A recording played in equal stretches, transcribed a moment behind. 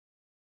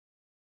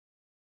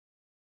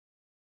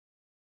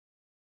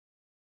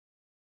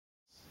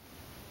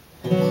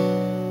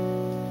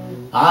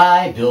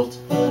I built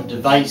a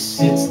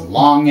device, it's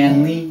long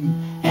and lean,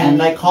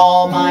 and I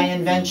call my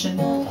invention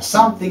a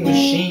something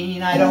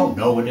machine. I don't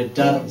know what it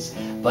does,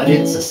 but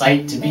it's a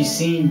sight to be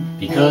seen,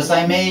 because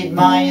I made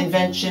my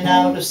invention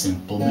out of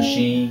simple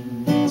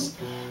machines.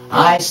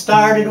 I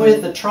started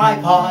with a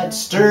tripod,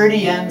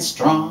 sturdy and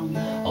strong,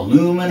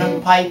 aluminum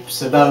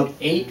pipes about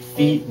 8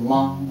 feet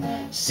long,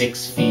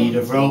 6 feet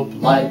of rope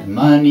like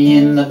money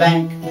in the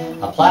bank,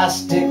 a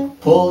plastic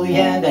pulley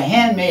and a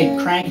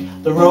handmade crank.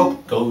 The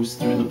rope goes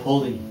through the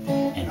pulley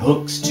and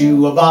hooks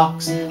to a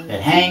box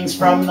that hangs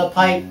from the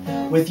pipe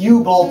with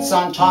U-bolts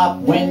on top.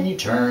 When you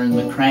turn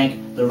the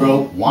crank, the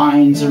rope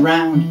winds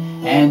around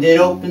and it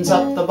opens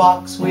up the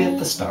box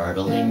with a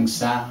startling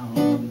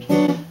sound.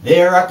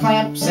 There are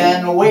clamps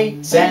and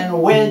weights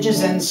and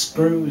wedges and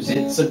screws.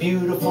 It's a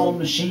beautiful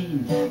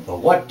machine, but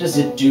what does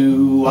it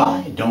do?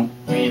 I don't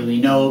really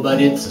know,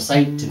 but it's a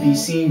sight to be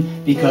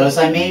seen, because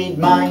I made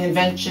my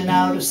invention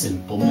out of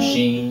simple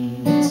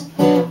machines.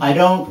 I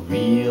don't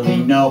really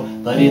know,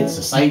 but it's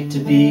a sight to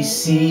be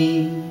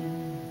seen,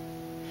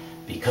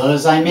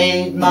 because I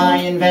made my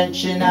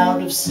invention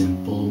out of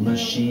simple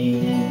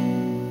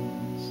machines.